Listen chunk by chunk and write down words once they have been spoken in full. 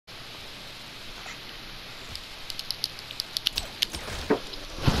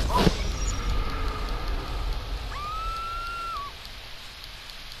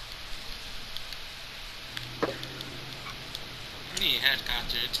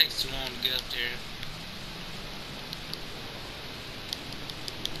it takes too long to get up there.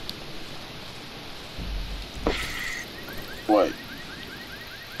 What?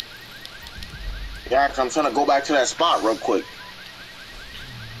 Yeah, cause I'm trying to go back to that spot real quick.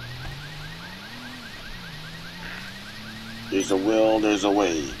 There's a will, there's a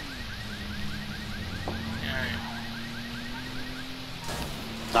way. Alright.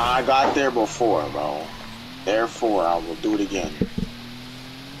 Now I got there before, bro. Therefore, I will do it again.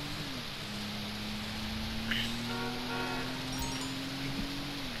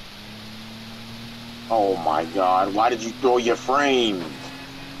 Oh my god, why did you throw your frame?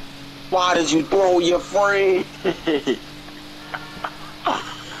 Why did you throw your frame?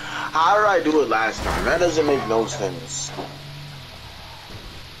 How did I do it last time? That doesn't make no sense.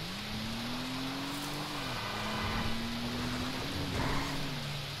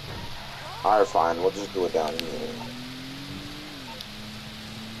 Alright, fine, we'll just do it down here.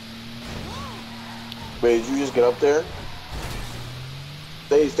 Wait, did you just get up there?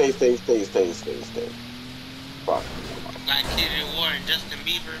 Stay. Fuck. Like Kid in War and Justin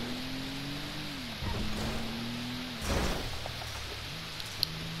Bieber.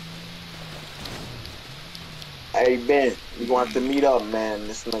 Hey Ben, we gonna have to meet up, man.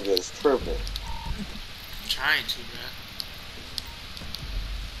 This nigga is tripping. I'm trying to, bro.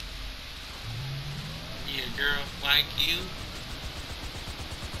 Yeah, girl like you.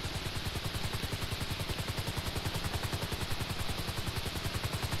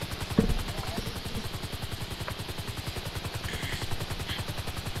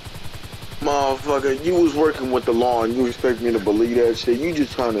 Motherfucker, you was working with the law and you expect me to believe that shit? You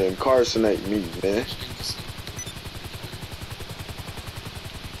just trying to incarcerate me, man.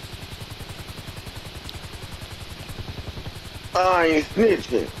 I ain't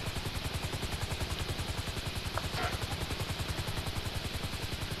snitching.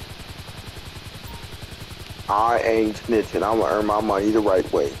 I ain't snitching. I'ma earn my money the right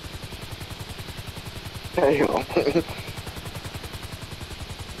way. Damn.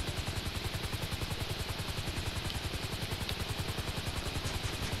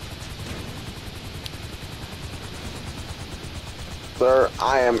 Sir,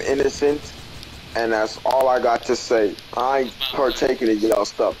 I am innocent, and that's all I got to say. I ain't partaking in y'all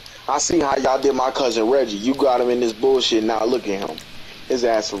stuff. I see how y'all did my cousin Reggie. You got him in this bullshit, now look at him. His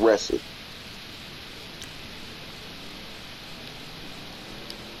ass arrested.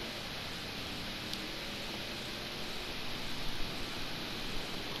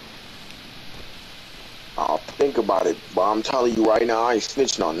 I'll think about it, but I'm telling you right now, I ain't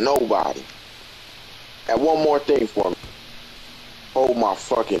snitching on nobody. And one more thing for me. Hold my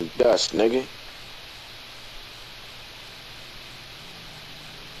fucking dust, nigga.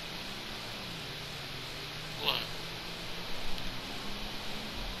 What?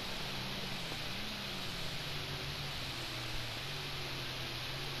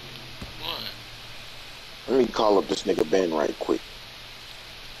 What? Let me call up this nigga Ben right quick.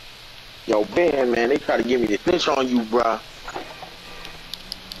 Yo, Ben, man, they try to give me the snitch on you, bruh.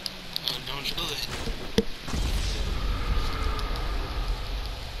 Oh, don't do it.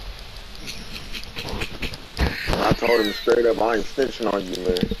 I told him straight up, I ain't snitching on you,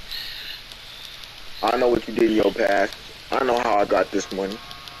 man. I know what you did in your past. I know how I got this money.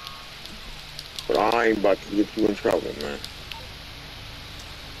 But I ain't about to get you in trouble, man.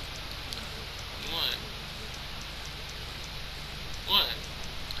 What? What?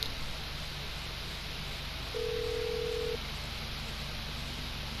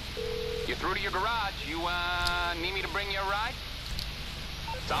 You're through to your garage. You, need me to bring you a ride?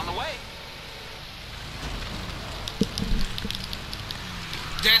 It's on the way.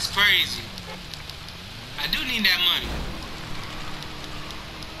 That's crazy. I do need that money.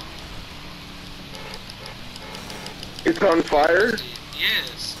 It's on fire?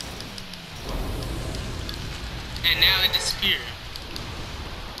 Yes. And now it disappeared.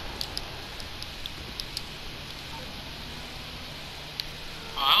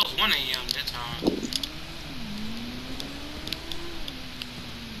 Oh, I was 1 a.m. that time.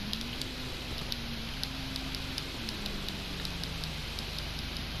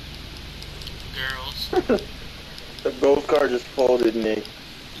 Girls. The ghost car just folded, Nick.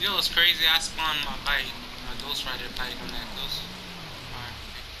 You know what's crazy? I spawned my bike, my Ghost Rider bike on that ghost.